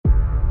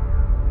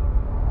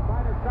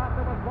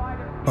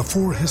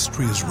Before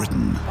history is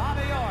written,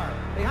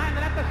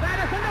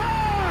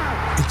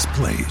 it's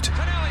played.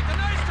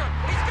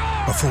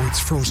 Before it's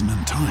frozen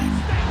in time,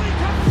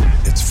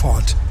 it's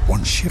fought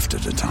one shift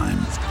at a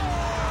time.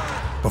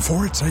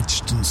 Before it's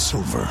etched in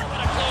silver,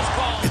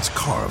 it's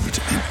carved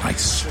in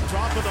ice.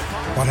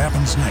 What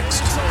happens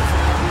next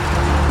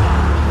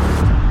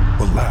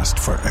will last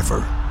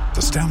forever.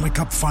 The Stanley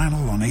Cup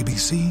Final on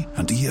ABC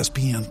and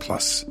ESPN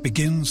Plus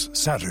begins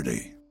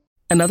Saturday.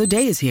 Another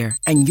day is here,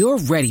 and you're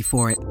ready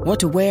for it. What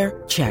to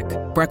wear? Check.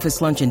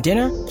 Breakfast, lunch, and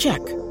dinner? Check.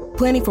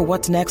 Planning for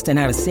what's next and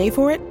how to save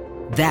for it?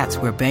 That's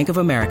where Bank of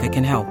America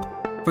can help.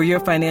 For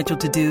your financial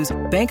to-dos,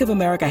 Bank of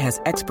America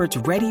has experts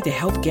ready to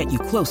help get you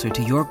closer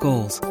to your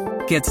goals.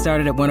 Get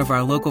started at one of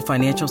our local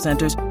financial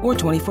centers or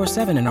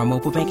 24/7 in our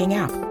mobile banking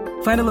app.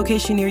 Find a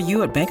location near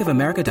you at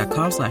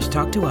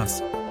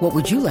bankofamerica.com/talktous. What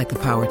would you like the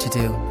power to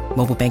do?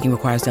 Mobile banking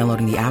requires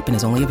downloading the app and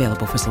is only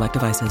available for select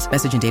devices.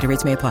 Message and data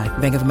rates may apply.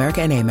 Bank of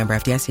America N.A., member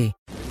FDIC.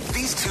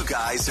 These two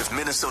guys have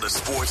Minnesota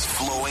sports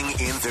flowing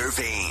in their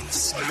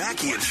veins.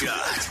 Mackie and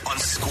Judd on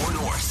Score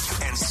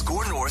North and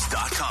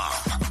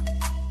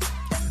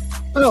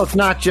ScoreNorth.com. Well, it's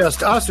not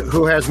just us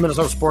who has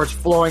Minnesota sports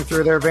flowing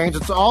through their veins.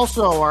 It's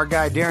also our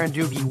guy, Darren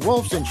Doogie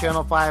Wolfson,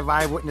 Channel 5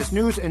 Eyewitness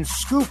News and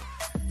Scoop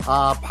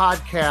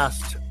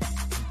podcast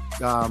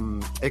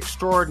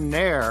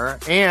extraordinaire.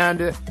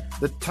 And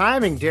the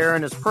timing,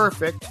 Darren, is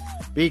perfect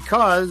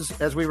because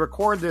as we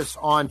record this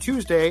on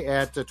Tuesday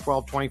at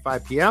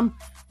 12:25 p.m.,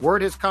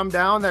 word has come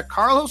down that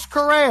Carlos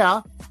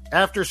Correa,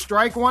 after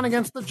strike one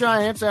against the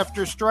Giants,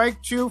 after strike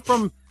two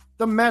from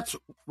the Mets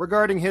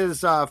regarding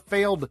his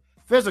failed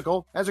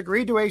physical, has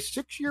agreed to a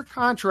 6-year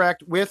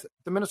contract with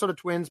the Minnesota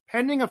Twins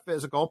pending a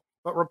physical,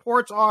 but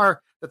reports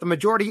are that the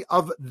majority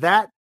of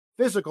that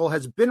physical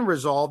has been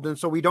resolved, and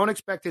so we don't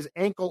expect his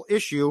ankle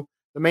issue,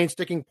 the main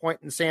sticking point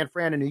in San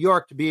Fran and New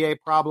York, to be a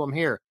problem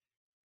here.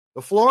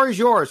 The floor is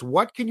yours.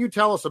 What can you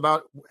tell us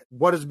about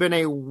what has been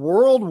a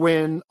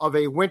whirlwind of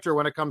a winter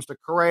when it comes to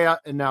Correa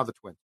and now the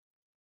Twins?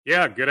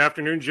 Yeah, good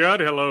afternoon, Judd.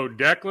 Hello,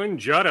 Declan.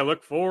 Judd, I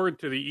look forward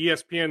to the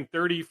ESPN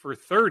 30 for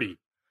 30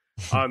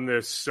 on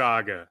this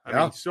saga. I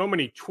mean, so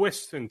many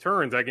twists and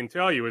turns, I can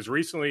tell you. As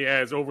recently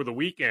as over the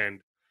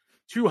weekend,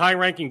 two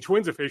high-ranking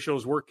Twins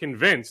officials were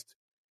convinced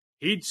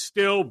he'd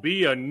still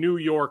be a New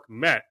York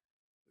Met.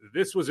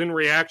 This was in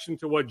reaction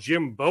to what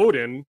Jim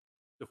Bowden,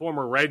 the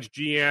former Reds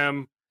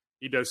GM,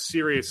 he does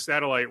Sirius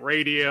Satellite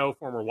Radio,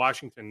 former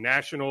Washington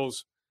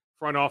Nationals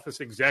front office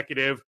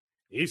executive.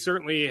 He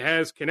certainly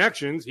has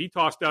connections. He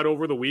tossed out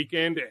over the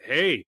weekend,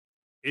 hey,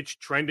 it's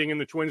trending in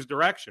the Twins'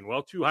 direction.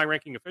 Well, two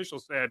high-ranking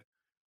officials said,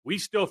 we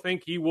still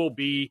think he will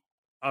be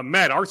a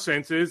Met. Our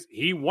sense is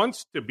he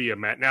wants to be a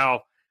Met.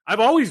 Now, I've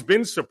always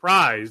been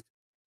surprised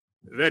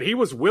that he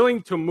was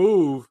willing to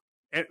move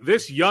at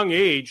this young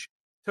age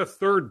to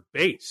third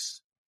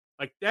base.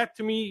 Like, that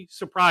to me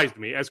surprised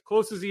me. As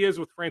close as he is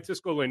with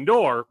Francisco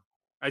Lindor,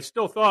 I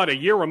still thought a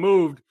year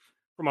removed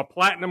from a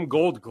platinum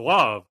gold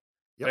glove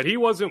that he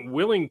wasn't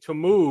willing to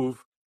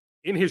move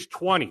in his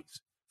 20s.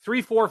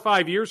 3, 4,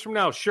 5 years from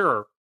now,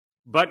 sure,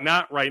 but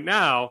not right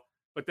now.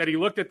 But that he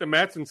looked at the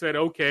Mets and said,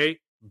 okay,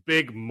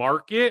 big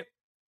market,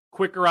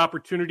 quicker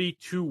opportunity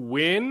to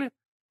win.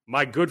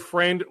 My good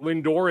friend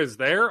Lindor is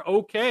there.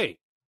 Okay.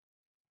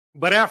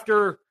 But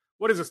after,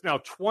 what is this now,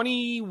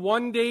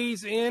 21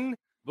 days in? I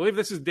believe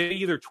this is day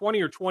either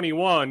 20 or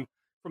 21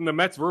 from the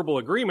Mets verbal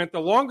agreement. The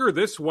longer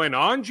this went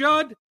on,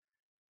 Judd,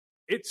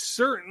 it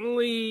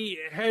certainly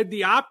had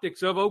the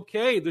optics of,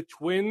 okay, the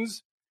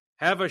Twins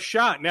have a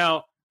shot.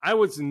 Now, I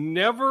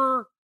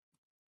never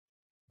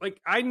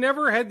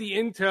had the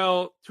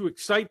intel to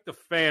excite the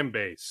fan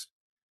base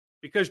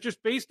because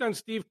just based on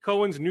Steve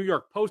Cohen's New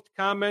York Post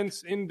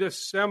comments in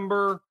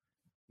December,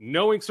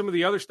 knowing some of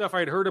the other stuff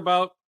I'd heard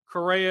about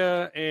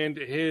Correa and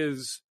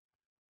his,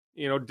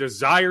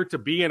 desire to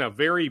be in a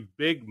very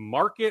big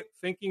market,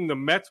 thinking the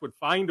Mets would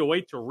find a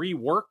way to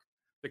rework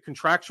the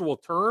contractual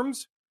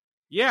terms.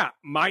 Yeah,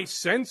 my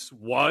sense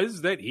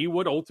was that he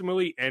would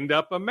ultimately end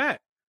up a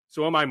Met.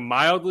 So am I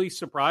mildly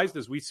surprised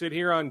as we sit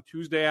here on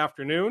Tuesday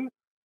afternoon?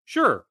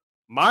 Sure,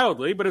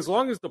 mildly, but as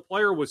long as the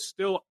player was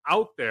still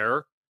out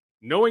there,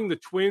 knowing the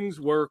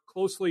Twins were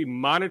closely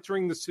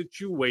monitoring the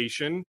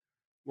situation,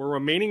 were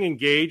remaining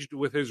engaged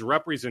with his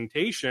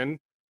representation,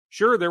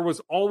 sure, there was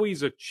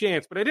always a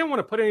chance, but I didn't want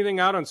to put anything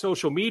out on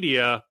social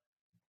media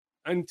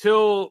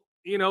until,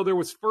 there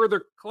was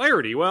further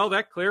clarity. Well,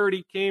 that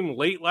clarity came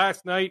late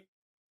last night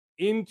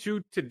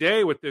into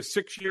today with this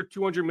 6-year,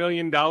 $200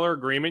 million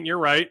agreement. You're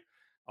right.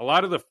 A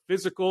lot of the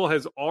physical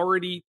has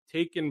already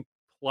taken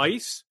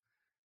place.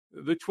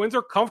 The Twins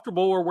are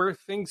comfortable where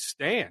things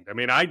stand. I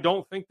mean, I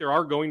don't think there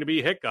are going to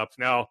be hiccups.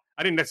 Now,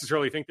 I didn't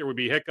necessarily think there would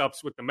be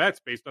hiccups with the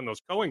Mets based on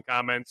those Cohen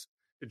comments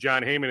to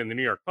John Heyman in the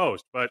New York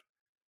Post. But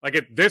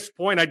at this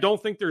point, I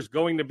don't think there's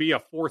going to be a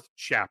fourth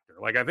chapter.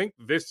 I think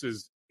this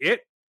is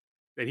it,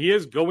 that he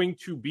is going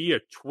to be a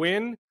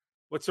Twin.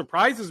 What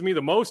surprises me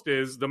the most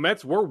is the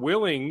Mets were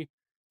willing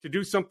to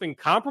do something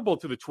comparable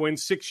to the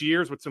Twins, 6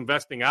 years with some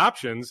vesting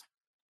options,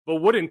 but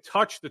wouldn't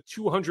touch the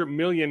 $200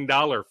 million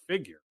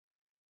figure.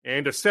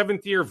 and a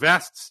 7th-year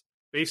vest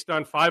based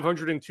on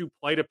 502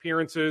 plate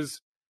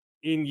appearances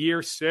in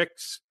year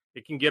 6.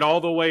 It can get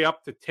all the way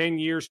up to 10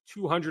 years,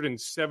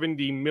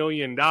 $270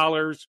 million.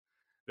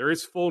 There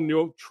is full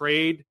no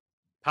trade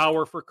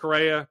power for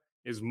Correa,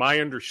 is my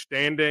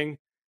understanding.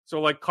 So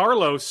like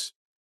Carlos,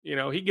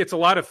 he gets a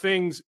lot of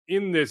things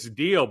in this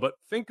deal, but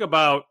think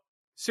about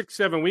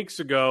 6-7 weeks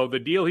ago, the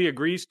deal he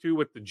agrees to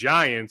with the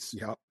Giants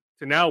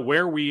to now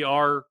where we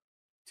are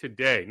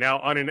today. Now,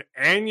 on an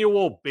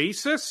annual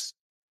basis,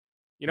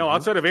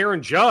 outside of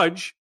Aaron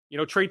Judge,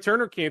 Trey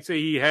Turner can't say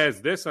he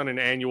has this on an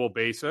annual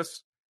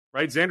basis,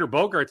 right? Xander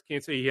Bogaerts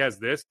can't say he has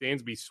this,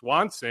 Dansby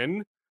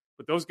Swanson,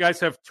 but those guys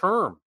have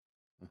term.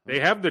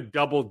 They have the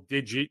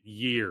double-digit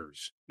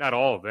years. Not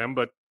all of them,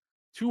 but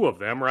 2 of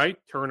them, right?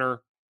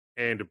 Turner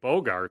and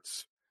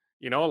Bogaerts.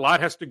 A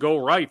lot has to go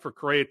right for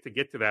Correa to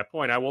get to that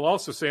point. I will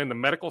also say on the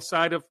medical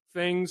side of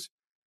things,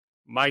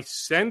 my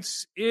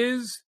sense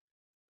is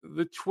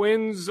the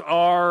Twins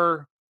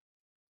are,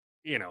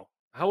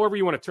 however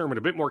you want to term it,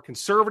 a bit more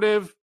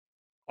conservative,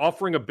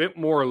 offering a bit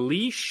more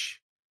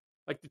leash.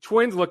 Like the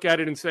Twins look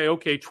at it and say,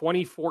 okay,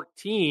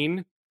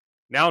 2014,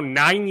 now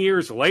 9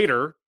 years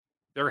later,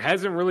 there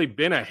hasn't really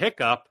been a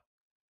hiccup.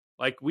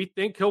 Like, we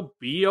think he'll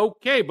be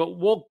okay, but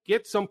we'll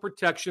get some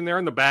protection there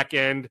in the back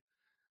end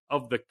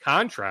of the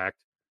contract.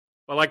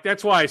 But,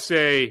 that's why I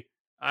say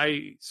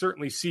I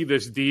certainly see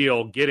this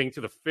deal getting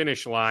to the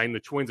finish line,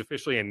 the Twins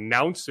officially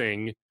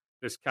announcing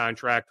this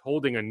contract,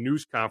 holding a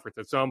news conference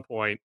at some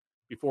point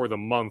before the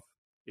month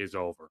is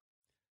over.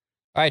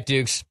 All right,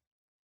 Dukes.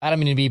 I don't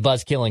mean to be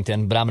Buzz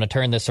Killington, but I'm going to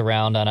turn this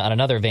around on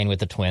another vein with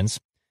the Twins.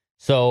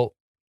 So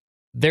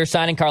they're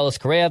signing Carlos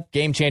Correa,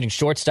 game-changing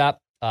shortstop.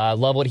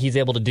 Love what he's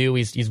able to do.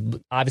 He's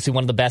obviously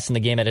one of the best in the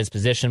game at his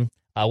position,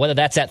 whether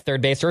that's at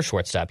third base or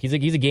shortstop. He's a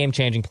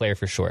game-changing player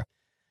for sure.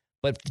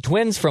 But the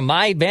Twins, from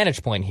my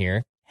vantage point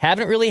here,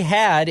 haven't really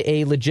had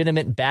a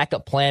legitimate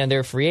backup plan in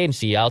their free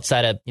agency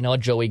outside of, a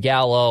Joey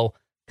Gallo,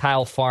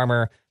 Kyle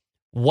Farmer.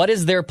 What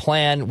is their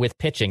plan with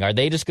pitching? Are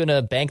they just going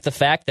to bank the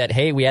fact that,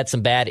 hey, we had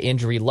some bad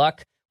injury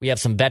luck, we have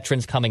some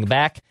veterans coming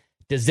back?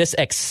 Does this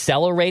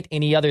accelerate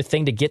any other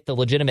thing to get the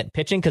legitimate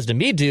pitching? Because to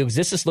me, Dukes,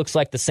 this just looks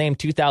like the same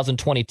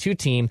 2022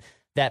 team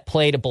that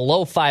played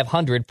below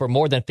 500 for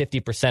more than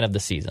 50% of the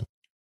season.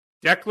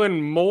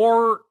 Declan,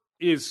 more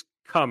is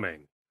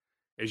coming.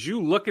 As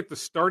you look at the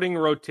starting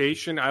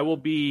rotation, I will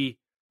be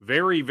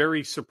very,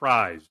 very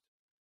surprised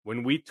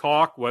when we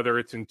talk, whether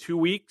it's in 2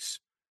 weeks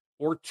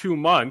or 2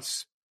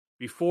 months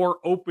before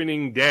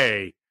opening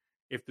day,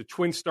 if the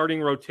Twins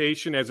starting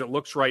rotation as it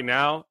looks right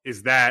now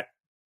is that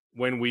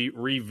when we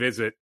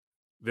revisit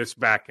this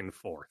back and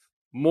forth.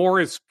 More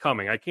is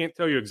coming. I can't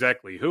tell you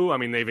exactly who. I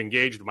mean, they've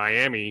engaged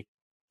Miami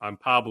on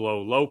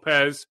Pablo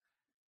Lopez.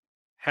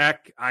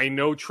 Heck, I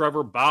know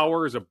Trevor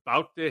Bauer is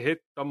about to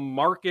hit the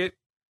market,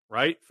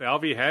 right?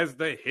 Falvey has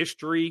the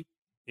history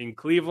in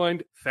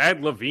Cleveland.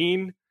 Thad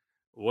Levine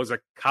was a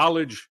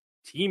college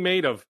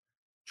teammate of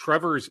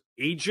Trevor's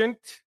agent,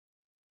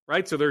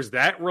 right? So there's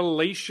that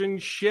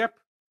relationship,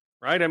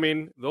 right? I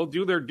mean, they'll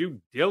do their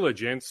due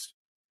diligence.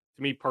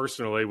 To me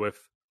personally, with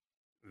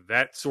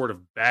that sort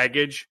of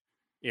baggage,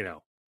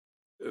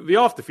 the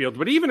off the field,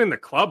 but even in the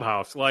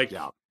clubhouse,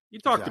 you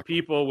talk to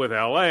people with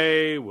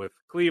LA, with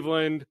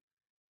Cleveland,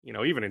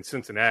 even in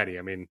Cincinnati.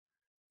 I mean,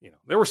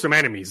 there were some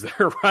enemies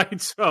there, right?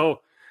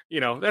 So,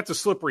 that's a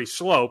slippery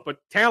slope, but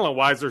talent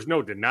wise, there's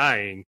no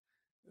denying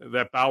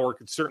that Bauer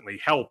could certainly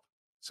help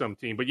some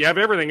team, but you have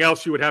everything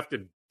else you would have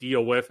to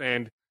deal with.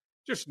 And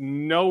just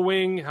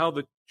knowing how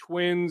the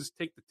Twins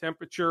take the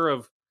temperature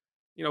of,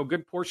 a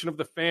good portion of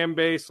the fan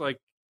base,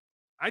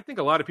 I think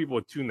a lot of people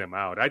would tune them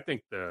out. I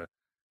think the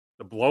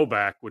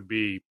blowback would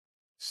be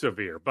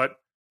severe. But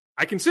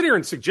I can sit here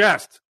and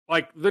suggest,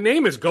 the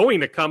name is going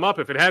to come up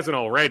if it hasn't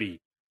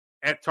already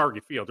at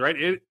Target Field, right?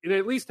 It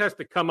at least has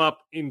to come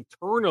up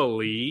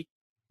internally,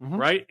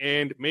 right?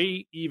 And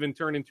may even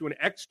turn into an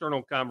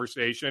external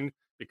conversation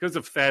because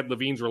of Thad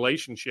Levine's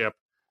relationship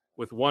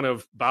with one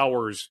of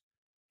Bauer's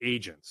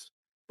agents.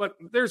 But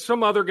there's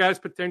some other guys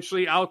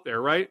potentially out there,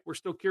 right? We're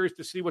still curious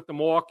to see what the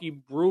Milwaukee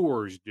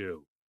Brewers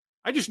do.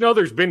 I just know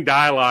there's been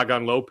dialogue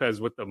on Lopez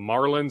with the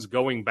Marlins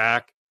going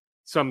back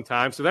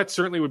sometime. So that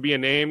certainly would be a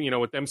name,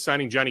 with them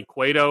signing Johnny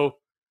Cueto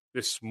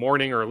this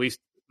morning, or at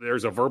least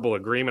there's a verbal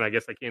agreement. I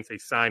guess I can't say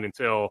sign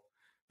until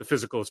the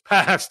physical is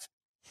passed.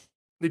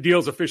 The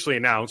deal's officially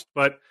announced.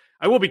 But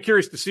I will be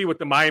curious to see what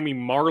the Miami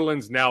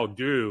Marlins now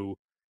do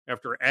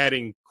after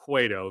adding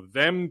Cueto.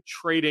 Them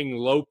trading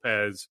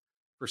Lopez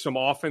for some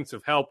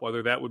offensive help,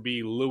 whether that would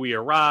be Louis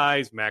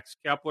Arise, Max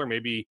Kepler,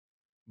 maybe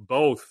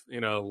both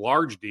in a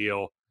large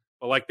deal.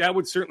 But that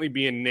would certainly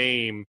be a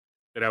name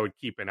that I would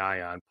keep an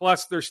eye on.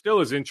 Plus, there still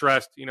is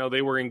interest.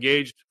 They were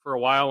engaged for a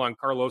while on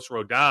Carlos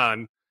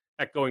Rodon,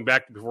 going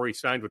back to before he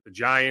signed with the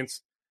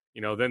Giants.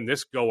 Then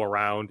this go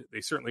around,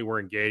 they certainly were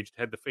engaged,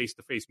 had the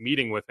face-to-face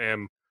meeting with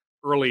him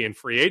early in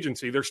free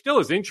agency. There still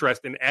is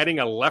interest in adding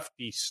a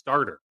lefty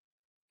starter.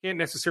 Can't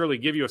necessarily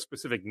give you a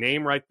specific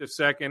name right this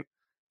second.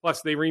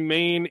 Plus, they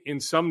remain in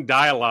some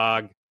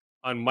dialogue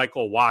on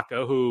Michael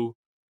Wacha, who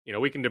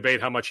we can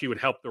debate how much he would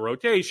help the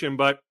rotation,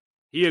 but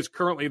he is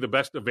currently the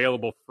best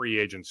available free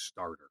agent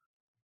starter.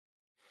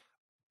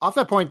 Off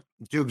that point,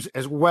 Dubes,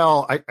 as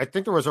well, I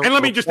think there was a... And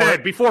let me just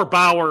add, before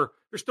Bauer,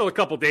 there's still a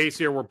couple days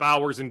here where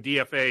Bauer's in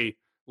DFA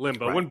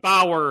limbo. Right. When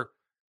Bauer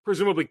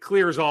presumably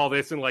clears all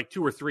this in like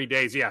 2 or 3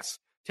 days, yes,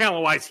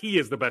 talent-wise, he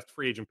is the best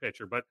free agent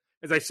pitcher. But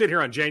as I sit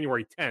here on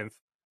January 10th,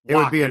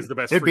 it'd be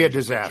a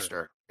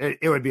disaster.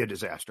 It would be a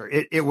disaster.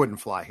 It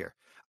wouldn't fly here.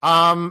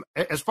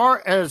 As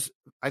far as,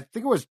 I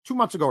think it was 2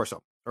 months ago or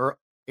so, or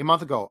a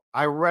month ago,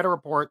 I read a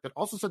report that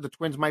also said the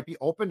Twins might be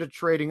open to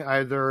trading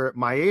either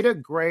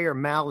Maeda, Gray, or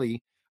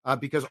Malley,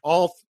 because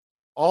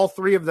all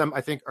three of them,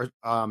 I think,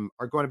 are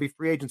going to be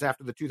free agents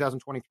after the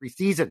 2023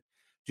 season.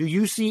 Do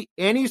you see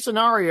any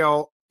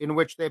scenario in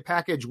which they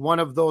package one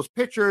of those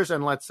pitchers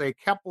and, let's say,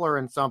 Kepler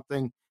and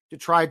something to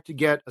try to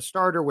get a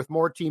starter with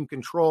more team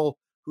control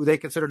who they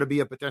consider to be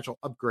a potential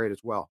upgrade as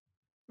well?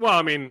 Well,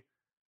 I mean,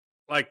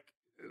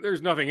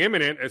 there's nothing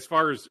imminent as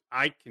far as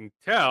I can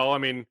tell. I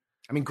mean,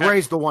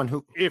 Gray's the one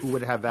who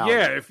would have value.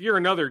 Yeah, if you're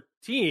another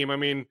team,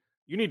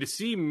 you need to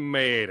see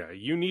Maeda.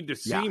 You need to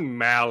see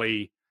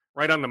Malley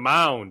right on the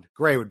mound.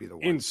 Gray would be the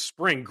one. In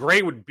spring,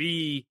 Gray would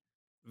be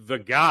the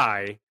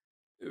guy.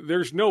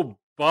 There's no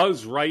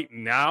buzz right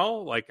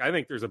now. I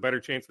think there's a better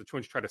chance the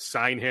Twins try to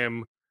sign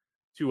him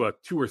to a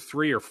 2 or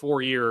 3 or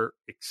 4 year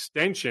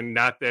extension.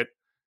 Not that,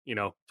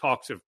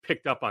 talks have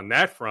picked up on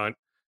that front.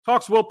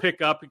 Talks will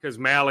pick up because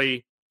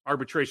Malley,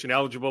 arbitration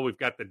eligible. We've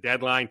got the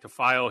deadline to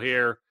file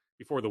here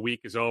before the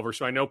week is over.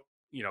 So I know,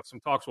 some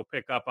talks will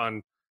pick up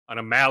on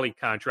a Malley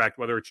contract,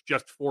 whether it's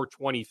just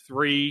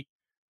 423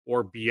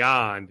 or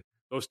beyond.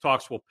 Those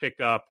talks will pick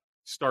up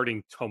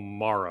starting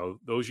tomorrow.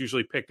 Those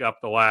usually pick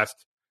up the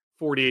last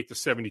 48 to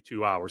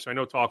 72 hours. So I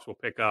know talks will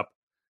pick up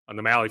on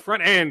the Malley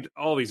front and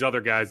all these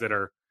other guys that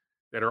are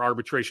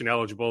arbitration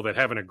eligible that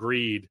haven't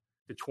agreed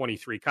to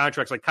 23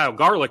 contracts, like Kyle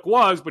Garlick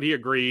was, but he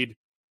agreed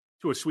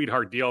to a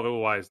sweetheart deal.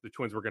 Otherwise, the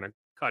Twins were going to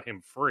cut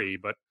him free.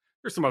 But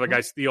there's some other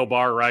guys,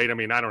 Thielbar, right?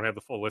 I don't have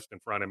the full list in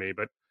front of me,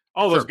 but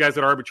all those guys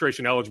that are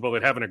arbitration eligible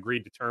that haven't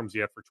agreed to terms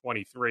yet for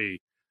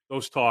 23,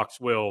 those talks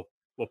will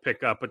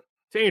pick up. But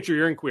to answer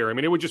your inquiry,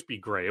 it would just be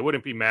Gray. It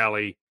wouldn't be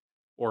Malley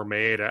or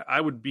Maeda.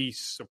 I would be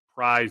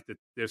surprised at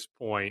this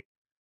point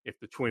if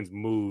the Twins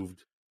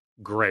moved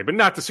Gray, but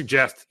not to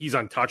suggest he's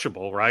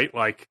untouchable, right?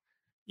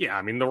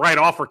 The right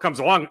offer comes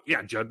along.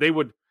 Yeah, Judd, they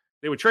would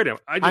trade him.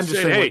 I just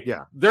said,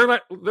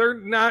 they're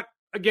not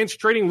against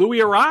trading Louis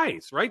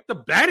Arise, right? The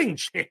batting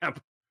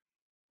champ,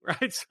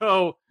 right?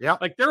 So,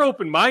 they're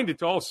open-minded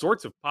to all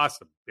sorts of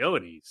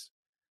possibilities.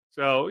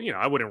 So,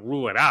 I wouldn't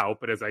rule it out,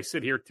 but as I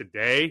sit here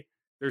today,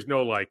 there's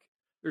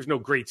no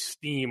great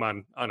steam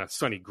on a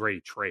Sonny Gray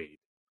trade.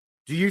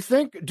 Do you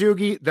think,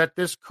 Doogie, that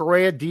this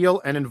Correa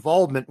deal and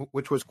involvement,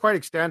 which was quite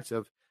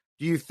extensive,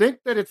 do you think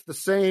that it's the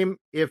same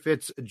if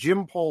it's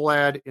Jim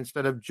Pohlad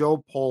instead of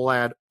Joe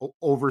Pohlad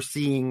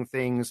overseeing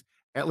things,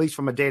 at least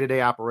from a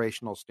day-to-day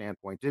operational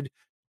standpoint?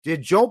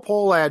 Did Joe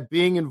Pohlad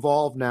being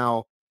involved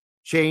now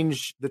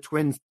change the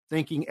Twins'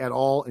 thinking at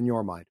all in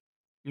your mind?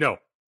 No.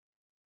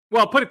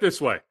 Well, put it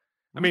this way.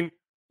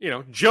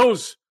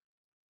 Joe's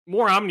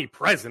more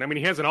omnipresent.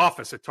 He has an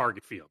office at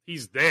Target Field.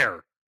 He's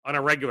there on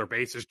a regular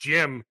basis.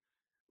 Jim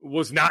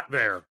was not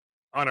there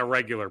on a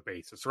regular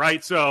basis,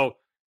 right? So,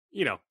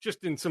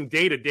 just in some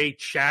day-to-day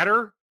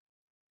chatter,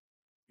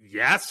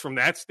 yes, from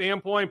that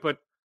standpoint. But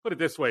put it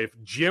this way, if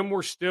Jim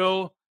were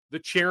still the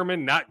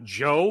chairman, not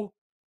Joe,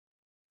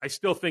 I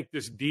still think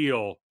this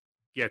deal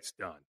gets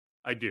done.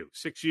 I do.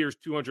 6 years,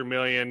 $200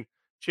 million,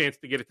 chance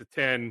to get it to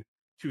 10,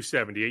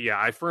 $270. Yeah,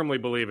 I firmly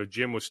believe if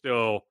Jim was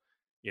still,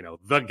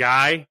 the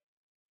guy,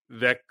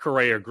 that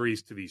Correa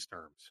agrees to these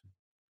terms.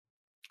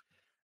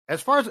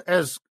 As far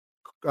as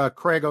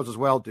Correa goes as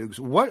well, Dukes,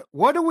 what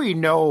do we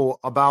know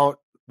about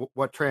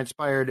what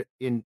transpired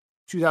in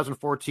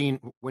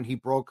 2014 when he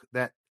broke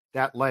that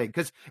leg?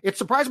 Because it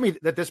surprised me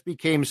that this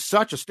became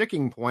such a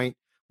sticking point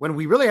when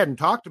we really hadn't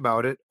talked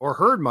about it or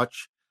heard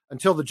much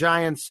until the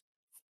Giants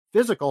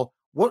physical.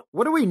 What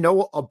do we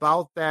know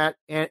about that?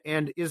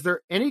 And is there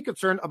any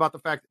concern about the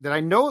fact that I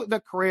know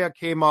that Correa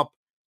came up,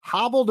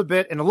 hobbled a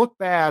bit, and it looked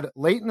bad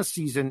late in the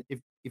season,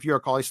 if you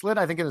recall? He slid,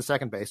 I think, in the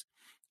second base.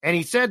 And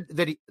he said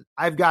that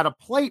I've got a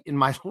plate in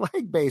my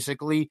leg,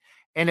 basically,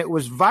 and it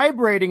was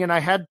vibrating, and I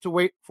had to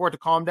wait for it to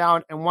calm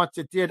down. And once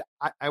it did,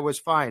 I was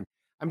fine.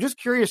 I'm just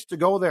curious to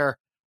go there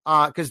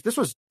because this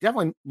was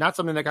definitely not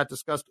something that got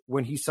discussed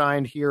when he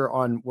signed here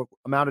on what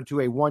amounted to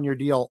a 1-year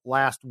deal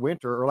last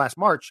winter or last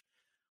March.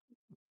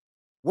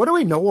 What do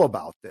we know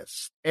about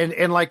this? And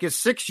is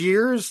 6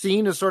 years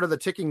seen as sort of the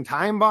ticking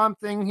time bomb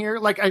thing here?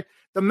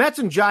 The Mets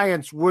and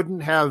Giants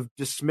wouldn't have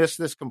dismissed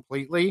this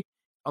completely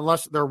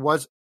unless there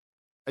was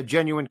a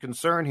genuine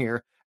concern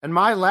here. And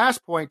my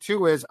last point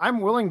too is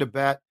I'm willing to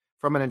bet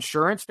from an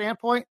insurance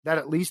standpoint that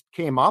at least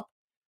came up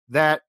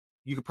that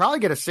you could probably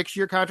get a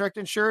 6-year contract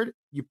insured.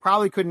 You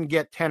probably couldn't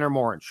get 10 or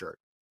more insured.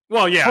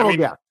 Well,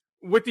 yeah.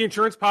 With the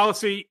insurance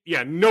policy,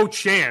 no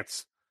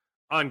chance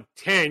on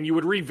 10. You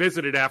would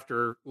revisit it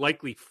after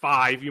likely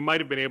 5. You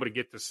might have been able to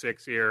get to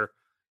 6 here.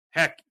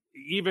 Heck,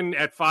 even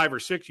at 5 or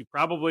 6, you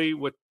probably,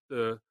 with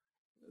the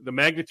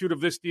magnitude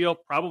of this deal,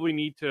 probably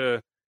need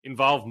to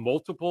involve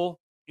multiple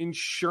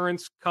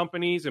insurance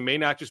companies. It may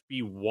not just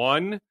be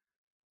one,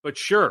 but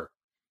sure.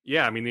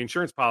 Yeah, I mean, the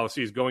insurance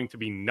policy is going to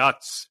be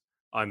nuts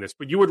on this,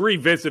 but you would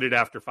revisit it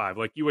after 5.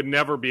 Like, you would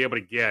never be able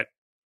to get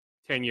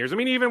 10 years. I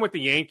mean, even with the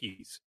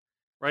Yankees,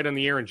 right, on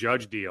the Aaron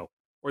Judge deal,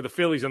 or the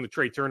Phillies on the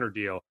Trey Turner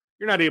deal,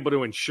 you're not able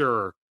to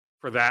insure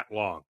for that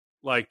long.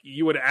 Like,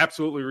 you would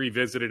absolutely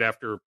revisit it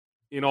after,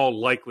 in all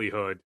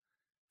likelihood,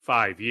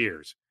 5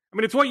 years. I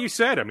mean, it's what you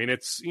said. I mean,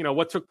 it's,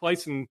 what took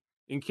place in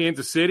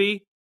Kansas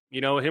City,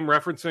 him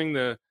referencing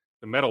the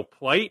metal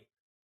plate.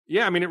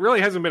 Yeah, I mean, it really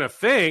hasn't been a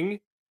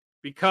thing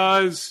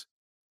because,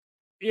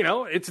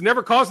 it's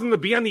never caused them to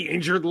be on the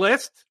injured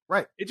list.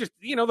 Right. It just,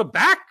 the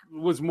back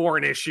was more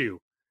an issue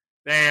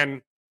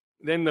than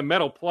the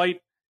metal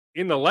plate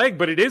in the leg.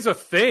 But it is a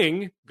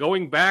thing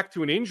going back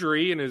to an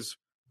injury in his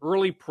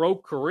early pro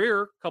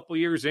career, a couple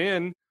years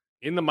in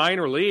the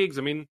minor leagues.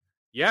 I mean,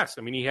 yes,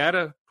 I mean, he had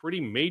a pretty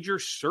major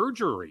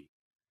surgery,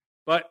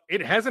 but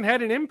it hasn't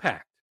had an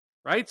impact,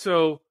 right?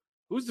 So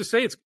who's to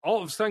say it's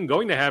all of a sudden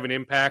going to have an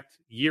impact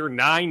year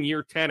 9,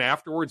 year 10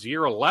 afterwards,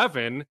 year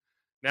 11?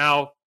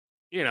 Now,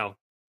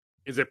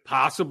 is it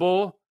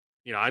possible?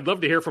 I'd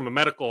love to hear from a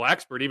medical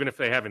expert, even if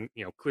they haven't,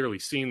 clearly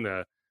seen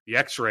the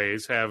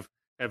x-rays, have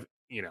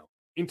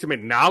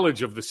intimate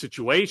knowledge of the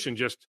situation,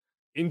 just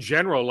in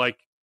general. Like,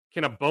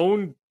 can a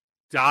bone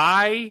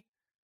die?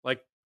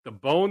 Like, the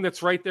bone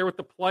that's right there with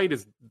the plate,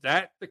 is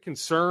that the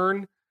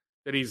concern,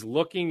 that he's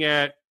looking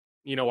at,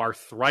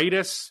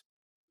 arthritis,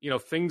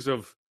 things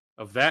of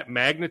that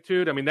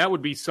magnitude? I mean, that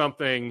would be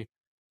something,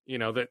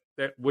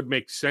 that would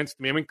make sense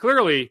to me. I mean,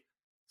 clearly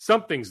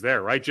something's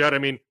there, right, Judd? I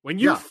mean, when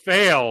you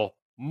fail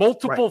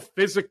multiple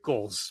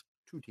physicals,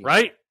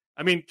 right?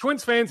 I mean,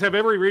 Twins fans have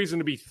every reason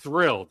to be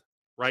thrilled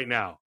right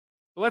now.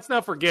 But let's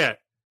not forget,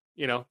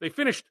 they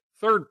finished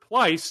 3rd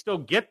place, still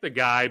get the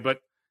guy, but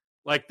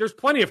like, there's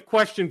plenty of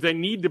questions that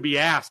need to be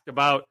asked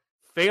about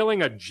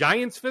failing a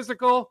Giants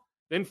physical,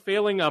 then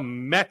failing a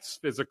Mets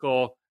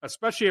physical,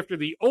 especially after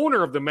the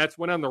owner of the Mets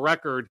went on the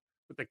record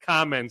with the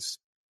comments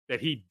that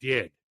he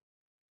did,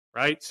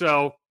 right?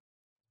 So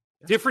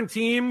different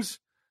teams,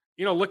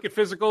 look at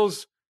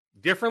physicals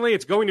differently.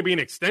 It's going to be an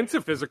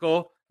extensive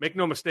physical, make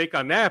no mistake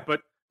on that.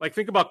 But, like,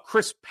 think about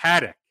Chris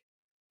Paddack,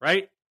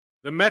 right?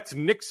 The Mets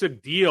nix a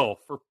deal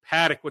for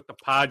Paddack with the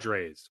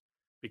Padres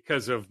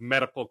because of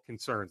medical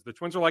concerns. The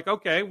Twins are like,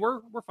 okay, we're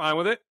fine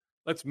with it.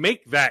 Let's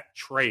make that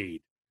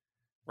trade,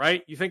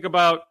 right? You think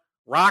about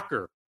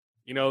Rocker,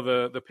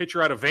 the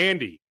pitcher out of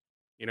Vandy.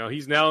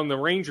 He's now in the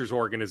Rangers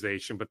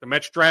organization, but the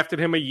Mets drafted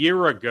him a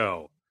year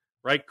ago,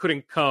 right?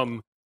 Couldn't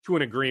come to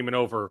an agreement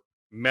over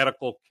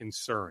medical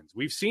concerns.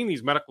 We've seen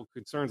these medical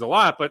concerns a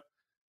lot, but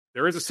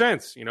there is a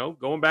sense,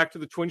 going back to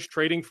the Twins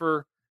trading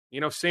for,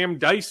 Sam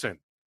Dyson,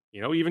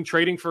 even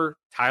trading for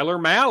Tyler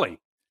Mahle,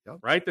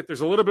 right? That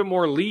there's a little bit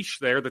more leash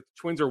there that the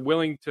Twins are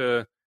willing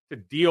to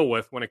deal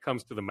with when it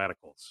comes to the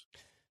medicals.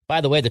 By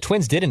the way, the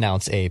Twins did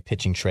announce a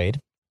pitching trade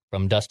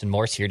from Dustin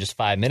Morse here just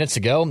 5 minutes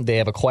ago. They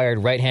have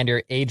acquired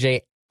right-hander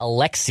A.J.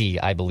 Alexy,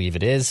 I believe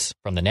it is,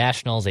 from the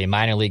Nationals, a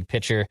minor league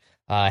pitcher.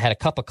 Had a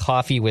cup of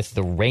coffee with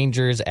the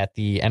Rangers at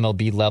the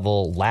MLB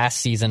level last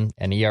season,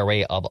 an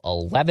ERA of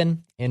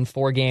 11 in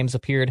 4 games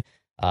appeared.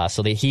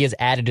 So he is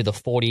added to the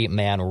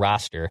 40-man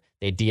roster.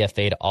 They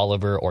DFA'd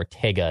Oliver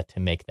Ortega to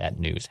make that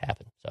news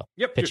happen. So,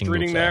 yep, just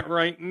reading that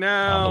right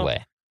now. On the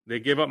way. They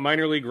gave up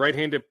minor league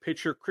right-handed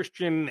pitcher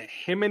Christian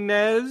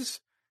Jimenez,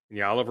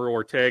 and Oliver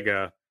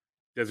Ortega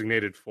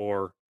designated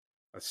for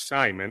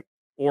assignment,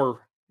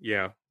 or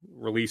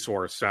release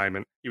or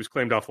assignment. He was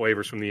claimed off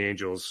waivers from the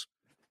Angels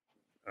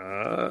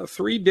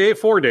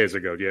 4 days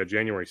ago. Yeah,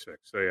 January 6th.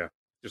 So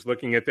just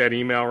looking at that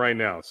email right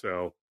now.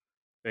 So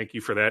thank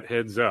you for that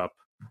heads up.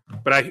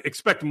 But I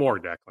expect more,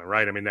 Declan,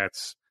 right? I mean,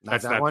 that's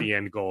not the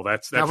end goal.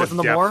 That's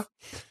a depth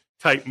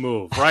type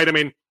move, right? I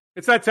mean,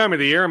 it's that time of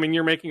the year. I mean,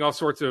 you're making all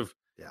sorts of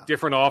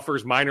different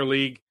offers, minor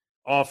league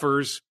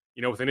offers,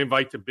 with an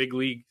invite to big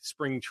league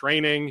spring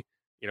training.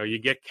 You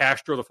get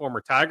Castro, the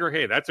former Tiger.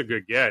 Hey, that's a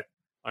good get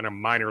on a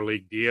minor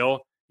league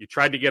deal. You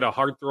tried to get a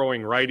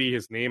hard-throwing righty.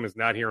 His name is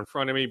not here in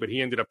front of me, but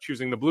he ended up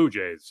choosing the Blue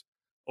Jays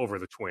over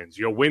the Twins.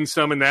 You'll win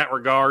some in that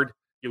regard.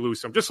 You lose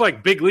some. Just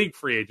like big league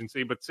free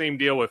agency, but same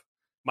deal with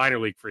minor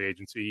league free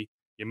agency.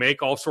 You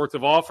make all sorts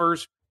of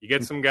offers. You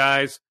get some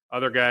guys.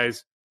 Other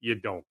guys you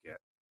don't get.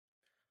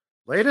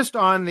 Latest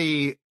on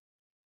the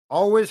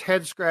always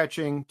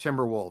head-scratching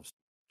Timberwolves.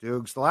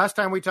 Dukes, the last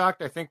time we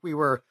talked, I think we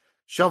were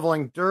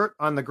shoveling dirt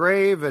on the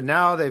grave, and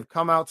now they've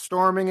come out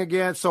storming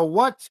again. So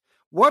what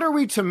are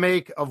we to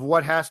make of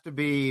what has to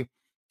be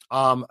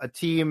a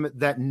team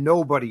that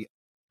nobody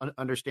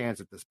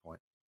understands at this point?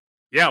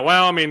 Yeah,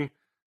 well, I mean,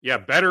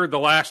 better the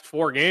last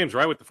 4 games,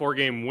 right, with the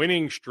 4-game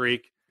winning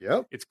streak.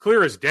 Yep. It's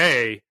clear as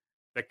day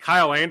that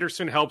Kyle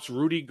Anderson helps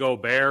Rudy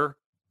Gobert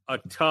a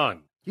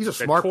ton. He's a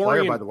smart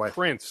player, by the way.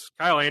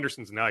 Kyle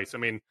Anderson's nice. I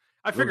mean,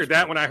 I figured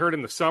that when I heard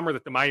in the summer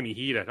that the Miami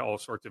Heat had all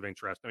sorts of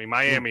interest. I mean,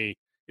 Miami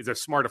is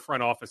as smart a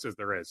front office as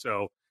there is.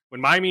 So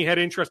when Miami had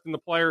interest in the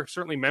player,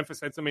 certainly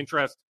Memphis had some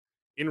interest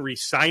in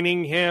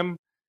re-signing him.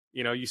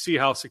 You see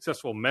how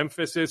successful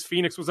Memphis is.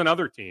 Phoenix was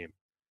another team,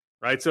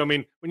 right? So, I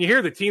mean, when you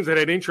hear the teams that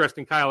had interest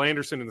in Kyle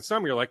Anderson in the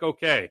summer, you're like,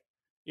 okay,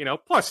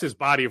 plus his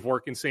body of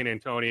work in San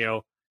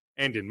Antonio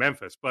and in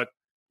Memphis. But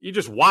you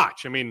just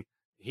watch. I mean,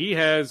 he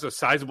has a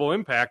sizable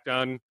impact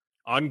on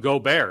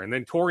Gobert. And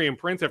then Taurean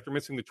Prince, after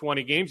missing the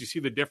 20 games, you see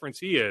the difference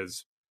he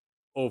is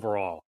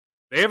overall.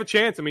 They have a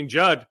chance. I mean,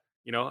 Judd,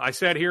 I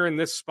sat here in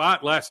this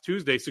spot last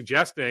Tuesday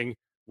suggesting,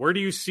 where do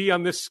you see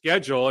on this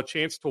schedule a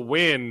chance to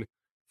win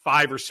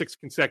 5 or 6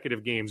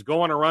 consecutive games?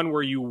 Go on a run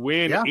where you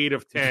win 8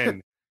 of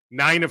 10,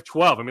 9 of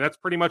 12. I mean, that's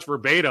pretty much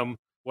verbatim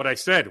what I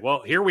said.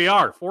 Well, here we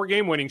are,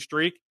 4-game winning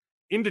streak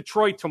in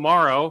Detroit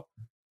tomorrow,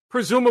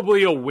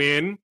 presumably a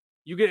win.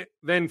 You get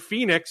then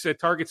Phoenix at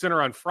Target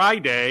Center on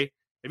Friday.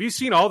 Have you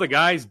seen all the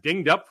guys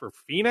dinged up for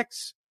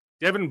Phoenix?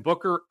 Devin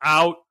Booker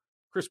out,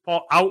 Chris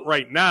Paul out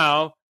right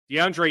now,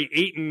 DeAndre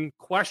Ayton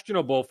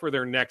questionable for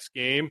their next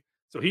game,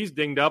 so he's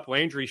dinged up.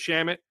 Landry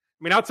Shamet. I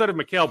mean, outside of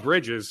Mikal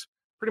Bridges,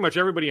 pretty much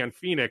everybody on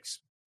Phoenix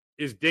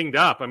is dinged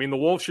up. I mean, the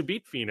Wolves should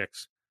beat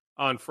Phoenix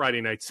on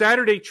Friday night.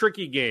 Saturday,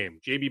 tricky game.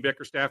 J.B.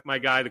 Bickerstaff, my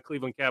guy, the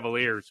Cleveland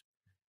Cavaliers,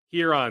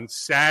 here on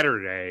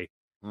Saturday,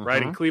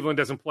 right? And Cleveland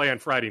doesn't play on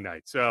Friday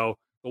night. So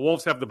the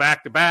Wolves have the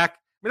back-to-back. I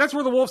mean, that's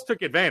where the Wolves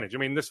took advantage. I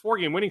mean, this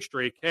 4-game winning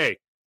streak, hey,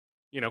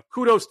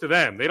 kudos to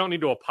them. They don't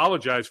need to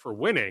apologize for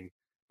winning.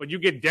 But you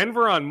get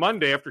Denver on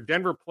Monday after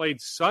Denver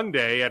played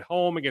Sunday at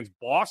home against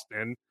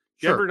Boston.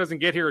 Denver doesn't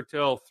get here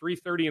until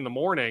 3:30 in the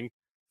morning,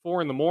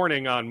 4 in the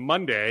morning on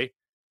Monday,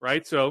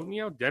 right? So,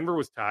 Denver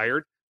was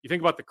tired. You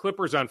think about the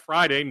Clippers on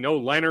Friday, no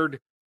Leonard,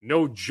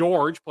 no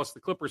George, plus the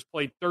Clippers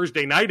played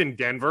Thursday night in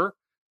Denver.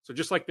 So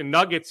just like the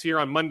Nuggets here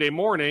on Monday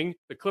morning,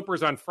 the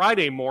Clippers on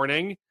Friday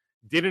morning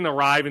didn't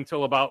arrive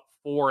until about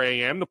 4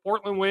 a.m. The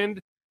Portland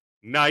Wind,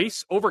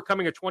 nice.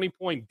 Overcoming a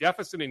 20-point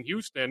deficit in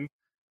Houston,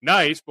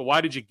 nice. But why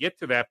did you get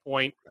to that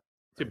point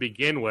to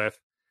begin with?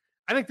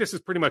 I think this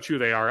is pretty much who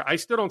they are. I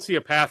still don't see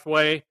a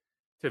pathway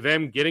to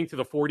them getting to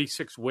the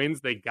 46 wins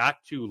they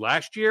got to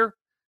last year.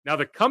 Now,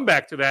 the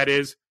comeback to that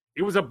is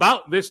it was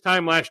about this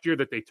time last year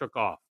that they took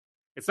off.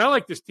 It's not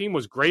like this team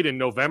was great in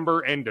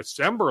November and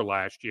December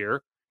last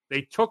year.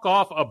 They took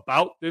off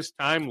about this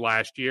time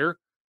last year,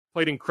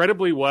 played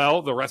incredibly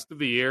well the rest of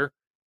the year,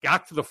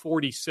 got to the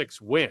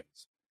 46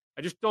 wins.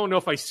 I just don't know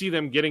if I see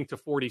them getting to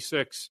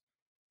 46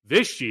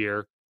 this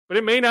year, but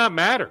it may not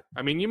matter.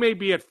 I mean, you may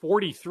be at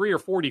 43 or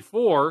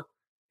 44,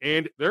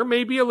 and there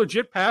may be a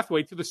legit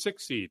pathway to the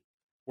 6th seed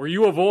where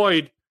you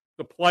avoid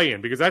the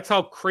play-in, because that's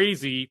how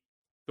crazy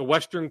the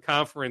Western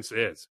Conference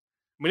is.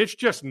 I mean, it's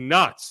just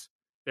nuts.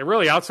 They're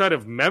really, outside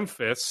of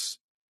Memphis,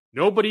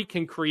 nobody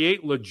can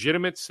create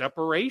legitimate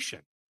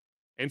separation.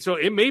 And so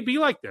it may be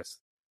like this.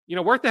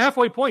 We're at the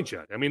halfway point,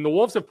 Judd. I mean, the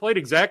Wolves have played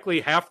exactly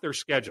half their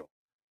schedule.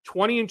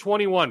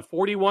 20-21,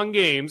 41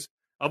 games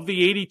of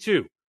the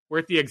 82. We're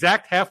at the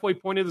exact halfway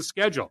point of the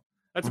schedule.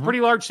 That's a pretty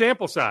large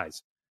sample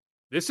size.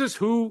 This is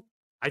who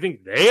I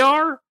think they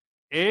are,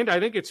 and I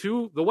think it's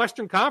who the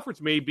Western Conference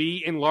may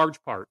be in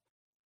large part.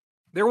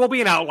 There will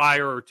be an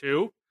outlier or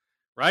two,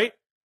 right?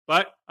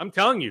 But I'm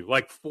telling you,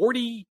 like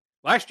 40,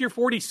 last year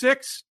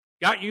 46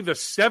 got you the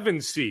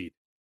 7 seed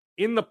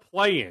in the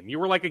play-in. You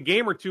were like a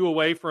game or two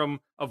away from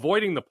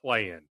avoiding the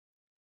play-in.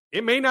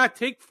 It may not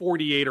take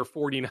 48 or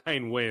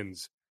 49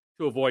 wins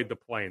to avoid the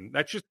play-in.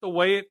 That's just the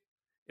way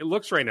it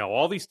looks right now.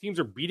 All these teams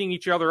are beating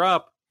each other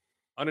up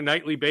on a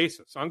nightly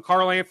basis. On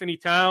Karl Anthony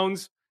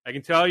Towns, I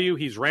can tell you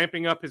he's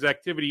ramping up his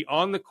activity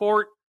on the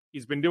court.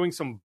 He's been doing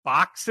some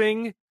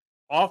boxing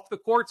off the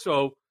court.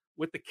 So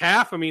with the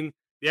calf, I mean,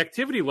 the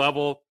activity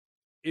level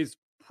is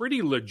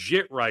pretty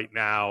legit right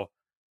now,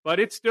 but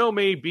it still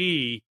may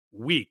be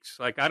weeks.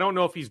 Like, I don't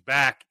know if he's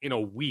back in a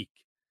week,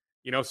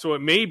 so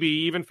it may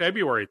be even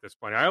February at this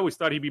point. I always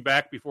thought he'd be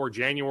back before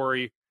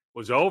January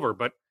was over,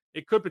 but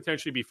it could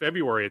potentially be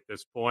February at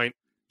this point.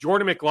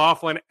 Jordan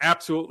McLaughlin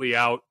absolutely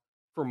out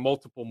for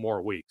multiple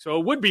more weeks. So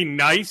it would be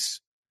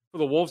nice for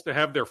the Wolves to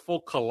have their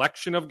full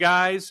collection of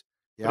guys,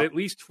 but at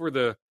least for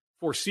the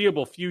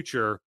foreseeable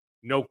future,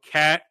 no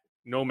Cat,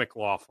 no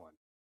McLaughlin.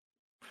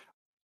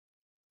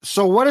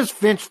 So what has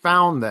Finch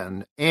found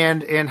then?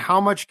 And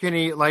how much can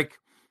he,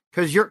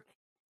 because you're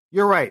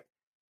right.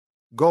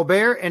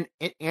 Gobert and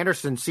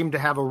Anderson seem to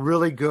have a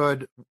really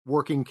good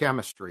working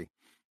chemistry.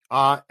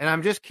 And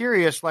I'm just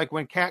curious,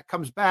 when Cat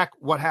comes back,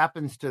 what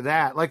happens to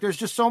that? There's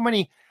just so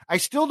many. I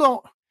still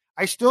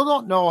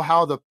don't know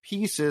how the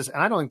pieces,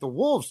 and I don't think the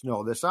Wolves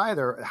know this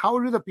either. How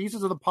do the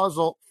pieces of the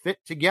puzzle fit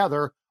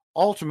together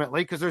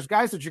ultimately? Because there's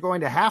guys that you're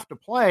going to have to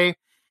play.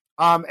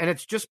 And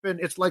it's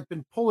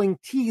been pulling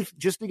teeth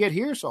just to get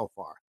here so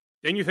far.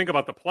 Then you think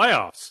about the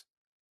playoffs.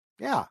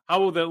 Yeah. How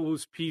will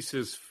those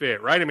pieces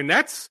fit, right? I mean,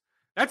 that's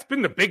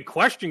been the big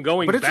question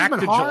going back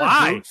to hard,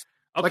 July. Dude.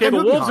 Okay,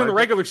 the Wolves in the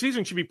regular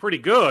season should be pretty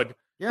good.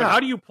 Yeah. But how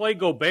do you play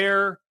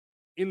Gobert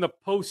in the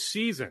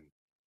postseason?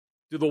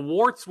 Do the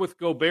warts with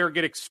Gobert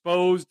get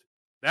exposed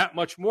that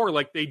much more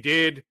like they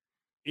did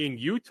in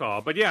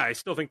Utah? But yeah, I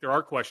still think there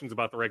are questions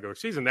about the regular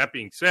season. That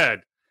being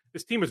said,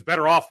 this team is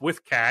better off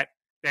with Cat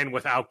than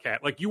without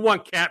Cat. Like, you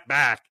want Cat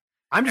back.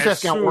 I'm just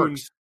asking how it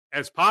works.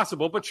 As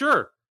possible, but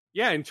sure.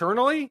 Yeah,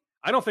 internally,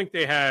 I don't think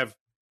they have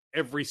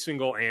every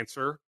single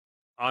answer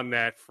on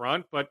that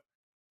front, but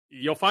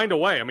you'll find a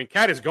way. I mean,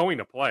 Cat is going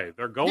to play.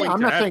 They're going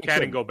to have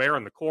Cat and Gobert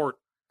on the court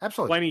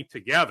plenty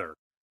together,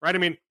 right? I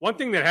mean, one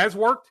thing that has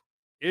worked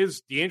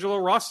is D'Angelo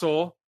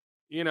Russell,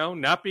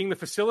 not being the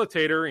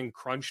facilitator in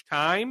crunch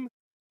time,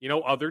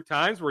 other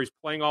times where he's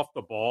playing off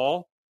the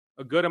ball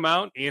a good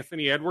amount.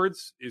 Anthony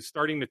Edwards is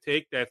starting to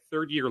take that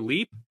third-year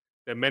leap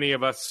that many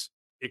of us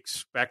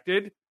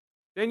expected.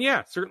 Then,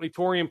 yeah, certainly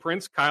Taurean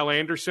Prince, Kyle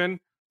Anderson.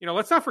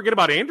 Let's not forget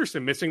about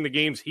Anderson missing the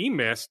games he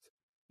missed,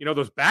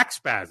 those back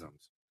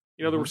spasms.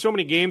 There were so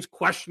many games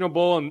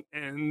questionable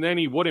and then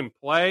he wouldn't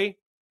play.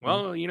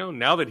 Well,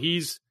 now that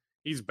he's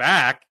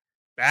back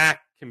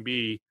can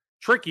be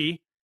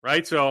tricky,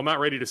 right? So I'm not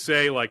ready to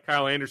say, like,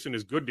 Kyle Anderson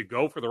is good to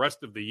go for the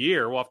rest of the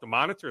year. We'll have to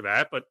monitor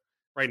that. But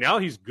right now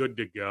he's good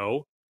to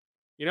go,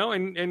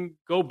 and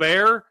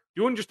Gobert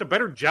doing just a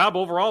better job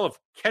overall of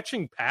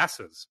catching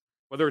passes,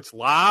 whether it's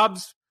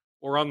lobs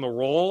or on the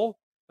roll.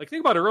 Like,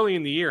 think about early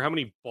in the year, how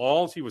many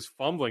balls he was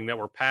fumbling that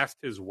were passed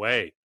his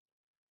way.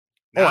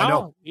 Now, I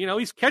know.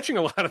 He's catching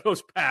a lot of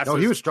those passes. No,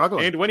 he was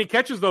struggling. And when he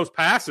catches those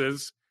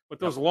passes with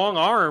those long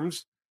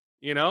arms,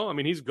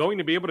 he's going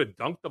to be able to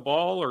dunk the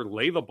ball or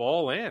lay the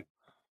ball in,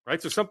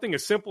 right? So something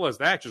as simple as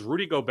that, just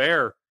Rudy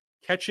Gobert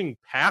catching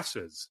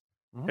passes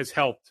has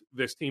helped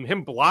this team.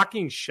 Him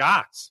blocking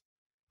shots.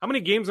 How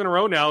many games in a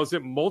row now is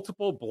it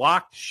multiple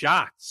blocked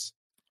shots?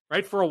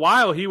 Right? For a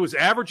while, he was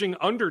averaging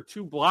under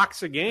 2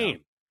 blocks a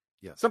game.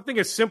 Yeah. Something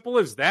as simple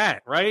as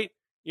that, right?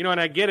 And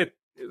I get it.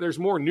 There's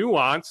more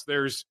nuance.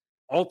 There's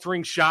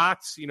altering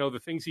shots, the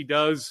things he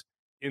does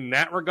in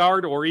that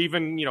regard, or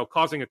even,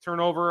 causing a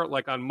turnover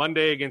like on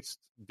Monday against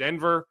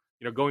Denver,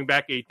 going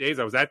back 8 days.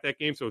 I was at that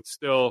game, so it's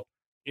still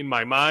in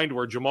my mind,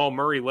 where Jamal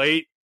Murray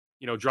late,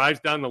 drives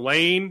down the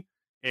lane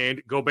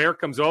and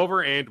Gobert comes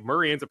over and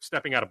Murray ends up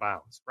stepping out of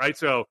bounds, right?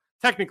 So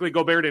technically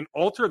Gobert didn't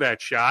alter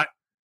that shot,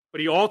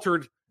 but he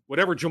altered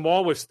whatever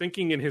Jamal was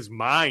thinking in his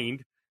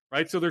mind,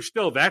 right? So there's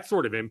still that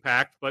sort of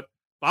impact. But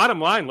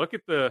bottom line, look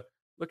at the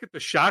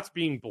shots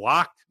being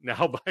blocked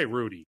now by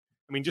Rudy.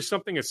 I mean, just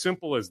something as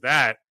simple as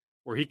that,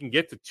 where he can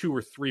get to 2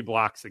 or 3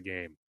 blocks a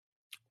game.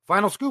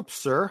 Final scoop,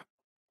 sir.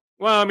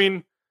 Well, I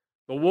mean,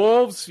 the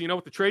Wolves,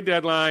 with the trade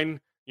deadline,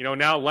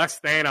 now less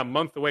than a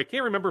month away.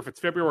 Can't remember if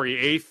it's February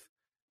 8th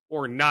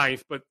or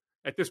 9th, but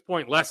at this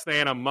point, less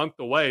than a month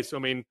away. So,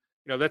 I mean,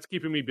 that's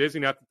keeping me busy.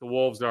 Not that the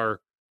Wolves are,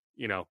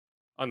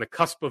 on the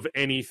cusp of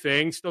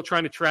anything. Still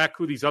trying to track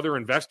who these other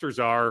investors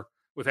are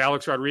with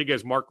Alex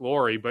Rodriguez, Mark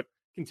Lowry, but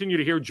continue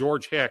to hear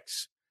George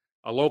Hicks,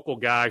 a local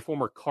guy,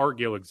 former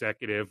Cargill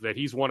executive, that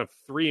he's one of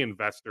 3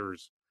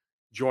 investors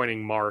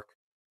joining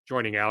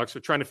Alex.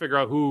 So trying to figure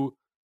out who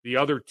the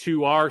other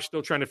 2 are.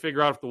 Still trying to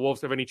figure out if the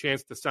Wolves have any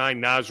chance to sign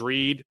Naz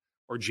Reid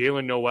or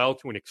Jalen Noel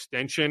to an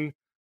extension.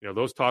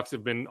 Those talks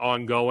have been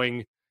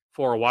ongoing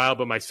for a while,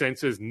 but my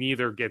sense is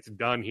neither gets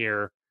done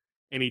here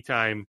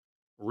anytime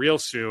real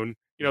soon.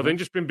 Then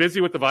just been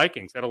busy with the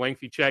Vikings. Had a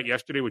lengthy chat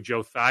yesterday with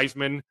Joe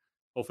Theismann.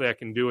 Hopefully I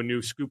can do a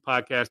new Scoop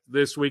podcast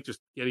this week, just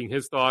getting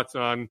his thoughts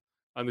on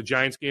the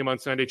Giants game on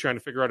Sunday, trying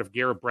to figure out if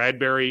Garrett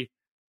Bradbury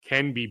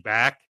can be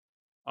back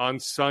on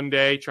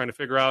Sunday, trying to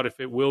figure out if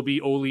it will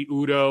be Oli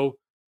Udoh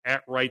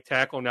at right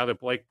tackle now that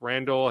Blake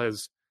Brandel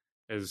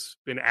has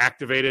been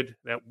activated,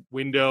 that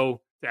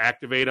window to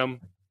activate him.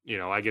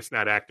 I guess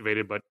not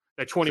activated, but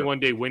that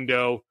 21-day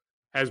window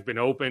has been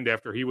opened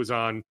after he was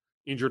on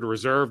injured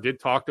reserve. Did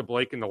talk to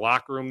Blake in the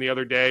locker room the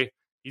other day.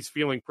 He's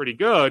feeling pretty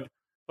good.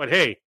 But,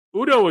 hey,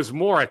 Udoh is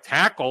more a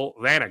tackle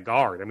than a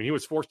guard. I mean, he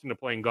was forced into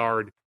playing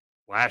guard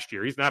last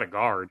year. He's not a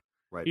guard.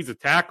 Right. He's a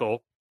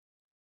tackle.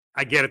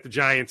 I get it. The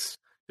Giants'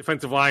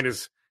 defensive line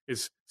is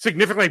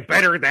significantly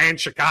better than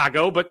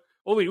Chicago, but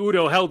Oli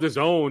Udoh held his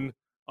own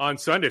on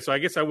Sunday. So I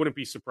guess I wouldn't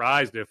be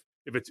surprised if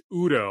it's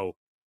Udoh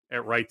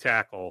at right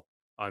tackle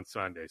on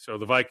Sunday. So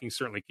the Vikings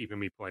certainly keeping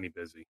me plenty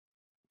busy.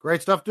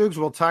 Great stuff, Dukes.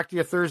 We'll talk to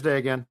you Thursday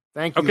again.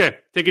 Thank you. Okay.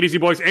 Take it easy,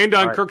 boys. And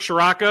on Kirk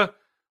Ciarrocca,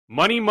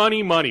 money,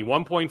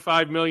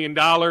 $1.5 million.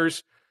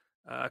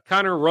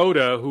 Connor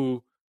Rhoda,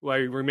 who I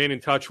remain in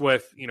touch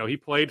with, he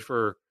played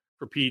for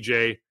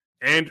PJ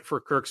and for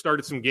Kirk,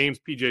 started some games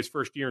PJ's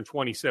first year in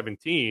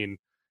 2017.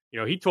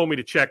 He told me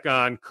to check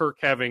on Kirk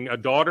having a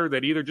daughter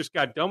that either just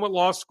got done with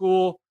law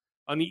school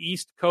on the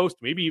East Coast,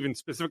 maybe even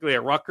specifically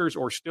at Rutgers,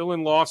 or still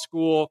in law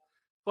school.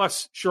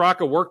 Plus,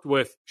 Ciarrocca worked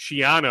with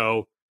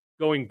Schiano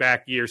going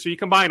back years. So you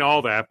combine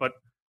all that, but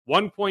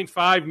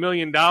 $1.5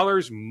 million,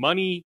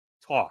 money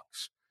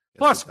talks.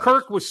 Plus,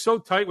 Kirk was so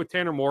tight with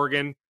Tanner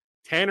Morgan.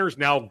 Tanner's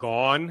now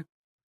gone.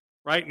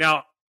 Right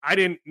now, I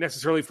didn't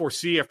necessarily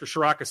foresee after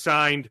Ciarrocca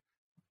signed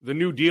the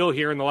new deal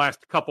here in the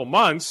last couple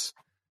months,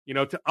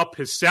 to up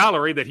his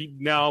salary, that he'd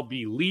now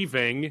be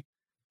leaving.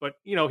 But,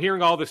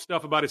 hearing all this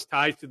stuff about his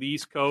ties to the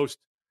East Coast,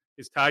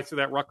 his ties to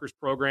that Rutgers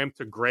program,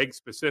 to Greg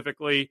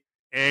specifically,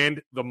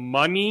 and the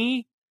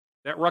money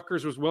that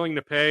Rutgers was willing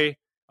to pay,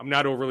 I'm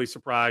not overly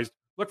surprised.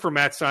 look for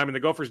Matt Simon. The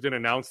Gophers didn't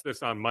announce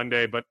this on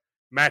Monday, but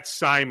Matt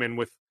Simon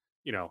with,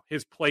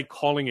 his play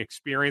calling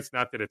experience,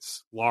 not that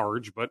it's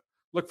large, but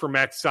look for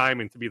Matt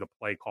Simon to be the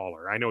play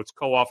caller. I know it's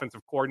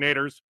co-offensive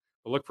coordinators,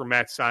 but look for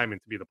Matt Simon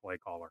to be the play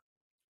caller.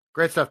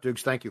 Great stuff,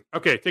 Dukes. Thank you.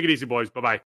 Okay, take it easy, boys. Bye-bye.